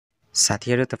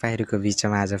साथीहरु तपाईहरुको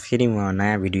बीचमा आज फेरि म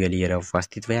नयाँ भिडियो लिएर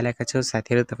उपस्थित भइरहेको छु।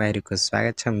 साथीहरु तपाईहरुको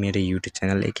स्वागत छ मेरो युट्युब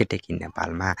च्यानल एकेटेकी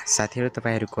नेपालमा। साथीहरु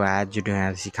तपाईहरुको आज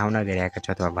जुडियो सिकाउन गइरहेको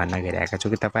छु अथवा भन्न गइरहेको छु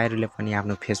कि तपाईहरुले पनि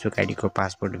आफ्नो फेसबुक आइडीको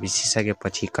पासवर्ड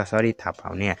बिर्सिसकेपछि कसरी थाहा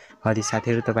पाउने। यदि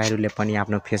साथीहरु तपाईहरुले पनि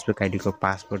आफ्नो फेसबुक आइडीको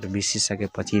पासवर्ड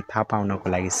बिर्सिसकेपछि थाहा पाउनको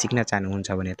लागि सिक्न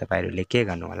चाहनुहुन्छ भने तपाईहरुले के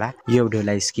गर्नु होला, यो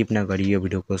भिडियोलाई स्किप नगरी यो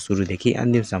भिडियोको सुरुदेखि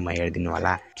अन्तिमसम्म हेर्दिनु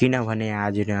होला। किनभने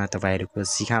आज म तपाईहरुको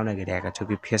सिकाउन गइरहेको छु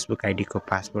कि फेसबुक आइडीको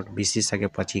पासवर्ड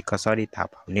बिर्सिसकेपछि कसरी थाहा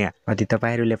पाउने। यदि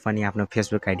तपाईहरुले पनि आफ्नो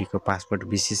फेसबुक आइडीको पासवर्ड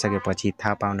बिर्सिसकेपछि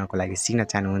थाहा पाउनको लागि सिक्न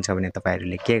चाहनुहुन्छ भने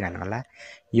तपाईहरुले के गर्नु होला,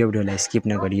 यो भिडियोलाई स्किप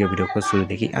नगरी यो भिडियोको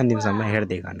सुरुदेखि अन्तिमसम्म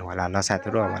हेर्दै गर्नु होला। ल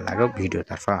साथीहरु अब लागौ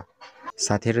भिडियोतर्फ।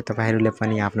 साथीहरु तपाईहरुले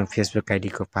पनि आफ्नो फेसबुक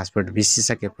आइडीको पासवर्ड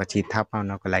बिर्सिसकेपछि थाहा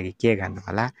पाउनको लागि के गर्नु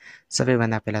होला,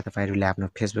 सबैभन्दा पहिला तपाईहरुले आफ्नो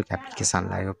फेसबुक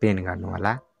एप्लिकेसनलाई ओपन गर्नु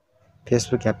होला।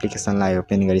 फेसबुक एप्लिकेसनलाई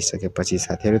ओपन गरिसकेपछि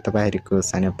साथीहरु तपाईहरुको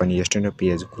सानो पनि स्ट्यान्डर्ड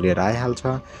पेज खुलेर आइहाल्छ।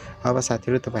 अब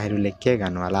साथीहरु तपाईहरुले के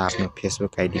गर्नु होला, आफ्नो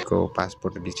फेसबुक आइडीको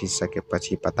पासवर्ड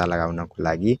बिर्सिसकेपछि पत्ता लगाउनको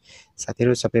लागि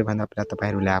साथीहरु सबैभन्दा पहिला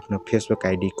तपाईहरुले आफ्नो फेसबुक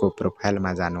आइडीको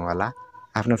प्रोफाइलमा जानु होला।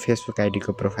 आफ्नो फेसबुक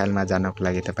आइडीको प्रोफाइलमा जानको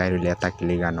लागि तपाईहरुले यता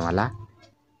क्लिक गर्नु होला।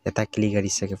 यता क्लिक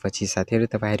गरिसकेपछि साथीहरु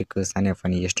तपाईहरुको सानो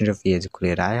पनि स्ट्यान्डर्ड पेज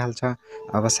खुलेर आइहाल्छ।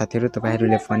 अब साथीहरु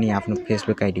तपाईहरुले पनि आफ्नो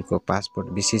फेसबुक आइडीको पासवर्ड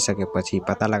बिर्सिसकेपछि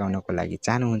पत्ता लगाउनको लागि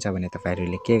चाहनुहुन्छ भने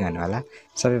तपाईहरुले के गर्नु होला,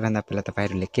 सबैभन्दा पहिला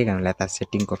तपाईहरुले के गर्नु होला, यता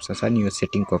सेटिङको अप्सन छ नि, यो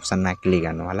सेटिङको अप्सनमा क्लिक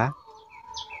गर्नु होला।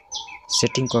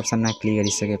 सेटिङको अप्सनमा क्लिक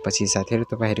गरिसकेपछि साथीहरु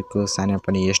तपाईहरुको सानो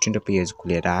पनि स्ट्यान्डर्ड पेज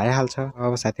खुलेर आइहाल्छ।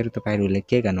 अब साथीहरु तपाईहरुले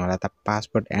के गर्नु होला, त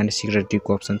पासवर्ड एन्ड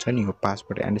सिक्युरिटीको अप्सन छ नि, यो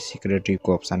पासवर्ड एन्ड सिक्युरिटीको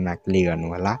अप्सनमा क्लिक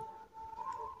गर्नु होला।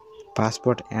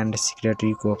 पासवर्ड एन्ड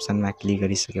सिक्युरिटीको अप्सनमा क्लिक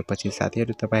गरिसकेपछि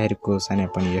साथीहरु तपाईहरुको सानो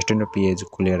पनि स्ट्यान्डर्ड पेज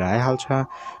खुलेर आइहाल्छ।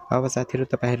 अब साथीहरु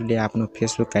तपाईहरुले आफ्नो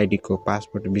फेसबुक आइडीको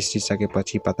पासवर्ड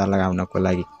बिर्सिसकेपछि पत्ता लगाउनको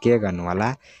लागि के गर्नु होला,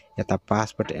 यता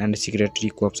पासवर्ड एन्ड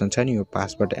सिक्युरिटीको अप्सन छ नि, यो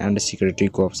पासवर्ड एन्ड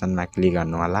सिक्युरिटीको अप्सनमा क्लिक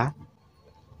गर्नु होला।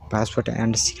 पासवर्ड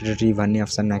एन्ड सिक्युरिटी भन्ने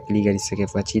अप्सनमा क्लिक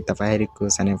गरिसकेपछि तपाईहरुको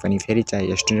सानो पनि फेरि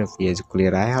चाहिँ स्ट्यान्डर्ड पेज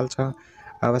खुलेर आइहाल्छ।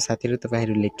 अब साथीहरु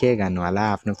तपाईहरुले के गर्नु होला,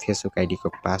 आफ्नो फेसबुक आइडीको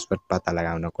पासवर्ड पत्ता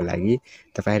लगाउनको लागि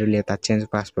तपाईहरुले यता चेन्ज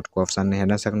पासवर्डको अप्सन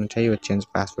हेर्न सक्नुहुन्छ। यो चेन्ज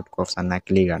पासवर्डको अप्सनमा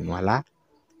क्लिक गर्नु होला।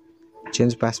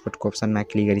 चेन्ज पासवर्डको अप्सनमा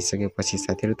क्लिक गरिसकेपछि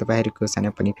साथीहरु तपाईहरुको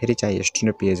सानो पनि फेरि चाहिँ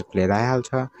स्ट्यान्डर्ड पेज खुलेर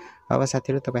आइहाल्छ। अब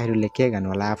साथीहरु तपाईहरुले के गर्नु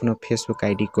होला, आफ्नो फेसबुक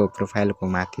आइडीको प्रोफाइलको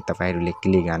माथि तपाईहरुले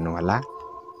क्लिक गर्नु होला।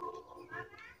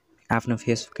 आफ्नो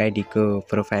फेसबुक आइडीको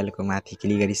प्रोफाइलको माथि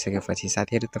क्लिक गरिसकेपछि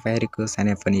साथीहरु तपाईहरुको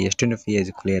सानो पनि स्ट्यान्डर्ड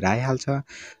पेज खुलेर आइहाल्छ।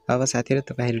 अब साथीहरु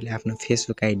तपाईहरुले आफ्नो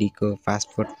फेसबुक आइडीको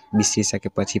पासवर्ड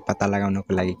बिर्सिसकेपछि पत्ता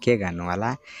लगाउनको लागि के गर्नु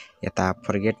होला, यता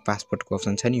फर्गेट पासवर्डको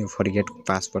अप्सन छ नि, यो फर्गेट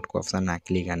पासवर्डको अप्सनमा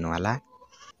क्लिक गर्नु होला।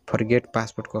 फर्गेट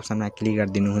पासवर्डको अप्सनमा क्लिक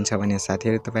गरिदिनुहुन्छ भने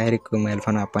साथीहरु तपाईहरुको मोबाइल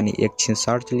फोनमा पनि एकछिन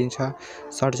सर्च लिन्छ।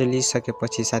 सर्च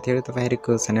लिइसकेपछि साथीहरु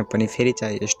तपाईहरुको सानो पनि फेरि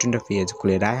चाहिँ स्ट्यान्डर्ड पेज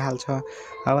खुलेर आइहाल्छ।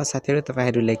 अब साथीहरु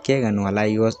तपाईहरुले के गर्नु होला,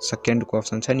 यो सेकेन्डको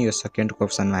अप्सन छ नि, यो सेकेन्डको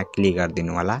अप्सनमा क्लिक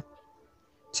गरिदिनु होला।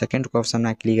 सेकेन्डको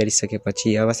अप्सनमा क्लिक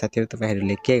गरिसकेपछि अब साथीहरु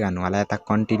तपाईहरुले के गर्नु होला, यता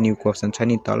कन्टिन्यूको अप्सन छ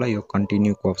नि तल, यो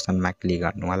कन्टिन्यूको अप्सनमा क्लिक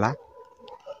गर्नु होला।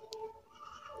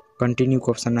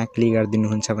 कन्टिन्यूको अप्सनमा क्लिक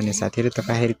गरिदिनुहुन्छ भने साथीहरु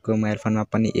तपाईहरुको मोबाइल फोनमा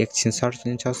पनि एकछिन सर्च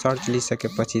लिन्छ। सर्च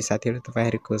लिइसकेपछि साथीहरु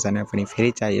तपाईहरुको सानो पनि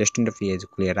फेरि चाहिँ स्ट्यान्डर्ड पेज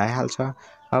खुलेर आइहाल्छ।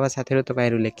 अब साथीहरु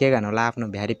तपाईहरुले के गर्नु होला, आफ्नो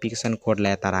भेरिफिकेसन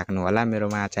कोडलाई यता राख्नु होला।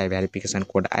 मेरोमा चाहिँ भेरिफिकेसन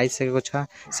कोड आइसकेको छ।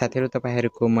 साथीहरु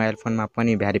तपाईहरुको मोबाइल फोनमा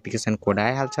पनि भेरिफिकेसन कोड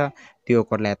आइहाल्छ, त्यो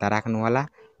कोडलाई यता राख्नु होला।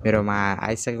 मेरोमा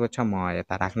आइसकेको छ, म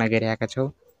यता राख्न गइरहेको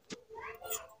छु।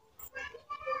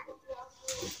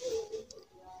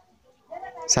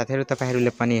 साथीहरु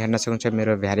तपाईहरुले पनि हेर्न सक्नुहुन्छ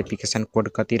मेरो भेरिफिकेसन कोड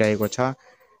कति रहेको छ,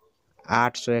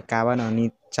 851 अनि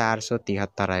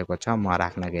 473 रहेको छ। म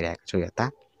राख्न गइरहेको छु यता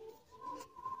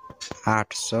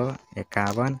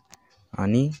 851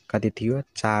 अनि कति थियो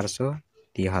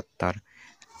 473।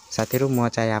 साथीहरु म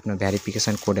चाहिँ आफ्नो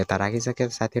भेरिफिकेसन कोड यता राखिसके।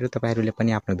 साथीहरु तपाईहरुले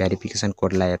पनि आफ्नो भेरिफिकेसन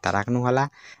कोडलाई यता राख्नु होला।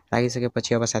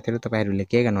 राखिसकेपछि अब साथीहरु तपाईहरुले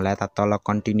के गर्नु होला, यता तल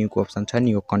कन्टिन्यूको अप्सन छ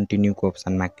नि, यो कन्टिन्यूको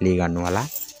अप्सनमा क्लिक गर्नु होला।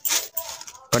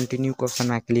 कन्टिन्यूको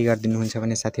अप्सनमा क्लिक गरिदिनुहुन्छ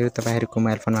भने साथीहरु तपाईहरुको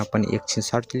मोबाइल फोनमा पनि एकछिन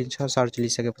सर्च लिन्छ। सर्च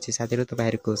लिइसकेपछि साथीहरु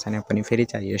तपाईहरुको सानो पनि फेरि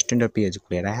चाहिँ स्ट्यान्डर्ड पेज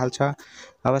खुलेर आइहाल्छ।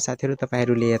 अब साथीहरु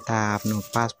तपाईहरुले यता आफ्नो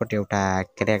पासवर्ड एउटा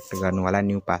क्रिएट गर्नु होला,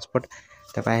 न्यू पासवर्ड।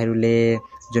 तपाईहरुले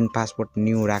जुन पासवर्ड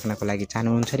न्यू राख्नको लागि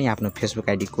चाहनुहुन्छ नि आफ्नो फेसबुक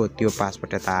आइडीको, त्यो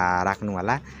पासवर्ड यता राख्नु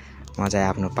होला। म चाहिँ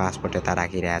आफ्नो पासवर्ड यता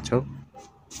राखिरहेको छु।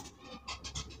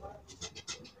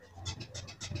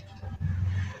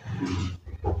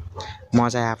 म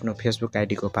चाहिँ आफ्नो फेसबुक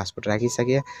आइडीको पासवर्ड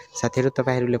राखिसके। साथीहरु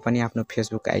तपाईहरुले पनि आफ्नो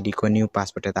फेसबुक आइडीको न्यू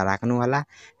पासवर्ड यता राख्नु होला।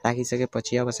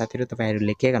 राखिसकेपछि अब साथीहरु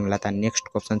तपाईहरुले के गर्नु होला, त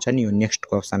नेक्स्टको अप्सन छ नि, यो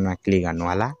नेक्स्टको अप्सनमा क्लिक गर्नु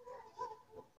होला।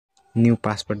 न्यू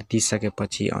पासवर्ड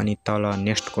दिइसकेपछि अनि तल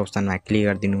नेक्स्टको अप्सनमा क्लिक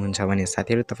गरिदिनुहुन्छ भने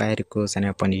साथीहरु तपाईहरुको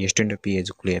सानो पनि स्ट्यान्डर्ड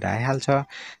पेज खुलेर आइहाल्छ।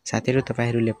 साथीहरु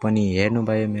तपाईहरुले पनि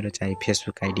हेर्नुभयो मेरो चाहिँ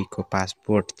फेसबुक आइडी को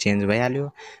पासवर्ड चेन्ज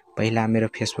भइहाल्यो। पहिला मेरो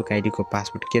फेसबुक आइडी को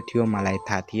पासवर्ड के थियो मलाई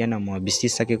थाहा थिएन, म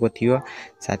बिर्सिसकेको थियो।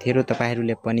 साथीहरु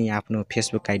तपाईहरुले पनि आफ्नो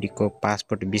फेसबुक आइडी को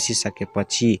पासवर्ड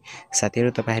बिर्सिसकेपछि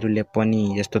साथीहरु तपाईहरुले पनि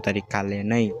यस्तो तरिकाले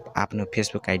नै आफ्नो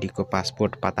फेसबुक आइडी को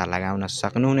पासवर्ड पत्ता लगाउन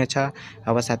सक्नुहुनेछ।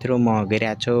 अब साथीहरु म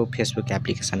गइरहेको छु फेसबुक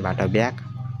एप्लिकेसनबाट ब्याक।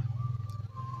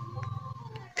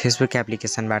 फेसबुक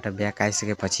एप्लिकेसनबाट ब्याक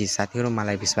आइसकेपछि साथीहरु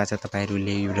मलाई विश्वास छ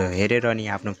तपाईहरुले यो हेरेर नि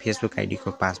आफ्नो फेसबुक आइडी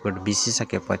को पासवर्ड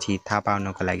बिर्सिसकेपछि थाहा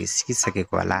पाउनको लागि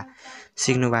सिकिसकेको होला।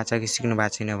 सिक्नु भएको छ कि सिक्नु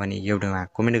भएको छैन भने एउटामा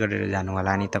कमेन्ट गरेर जानु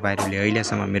होला। अनि तपाईहरुले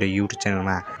अहिलेसम्म मेरो युट्युब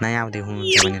च्यानलमा नयाँ आउँदै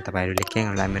हुनुहुन्छ भने तपाईहरुले के गर्नु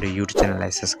होला, मेरो युट्युब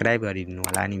च्यानललाई सब्स्क्राइब गरिदिनु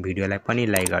होला अनि भिडियोलाई पनि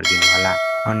लाइक गरिदिनु होला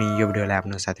अनि यो भिडियोलाई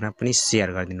आफ्नो साथीमा पनि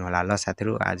शेयर गरिदिनु होला। ल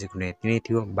साथीहरु आजको यति नै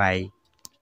थियो, बाइ।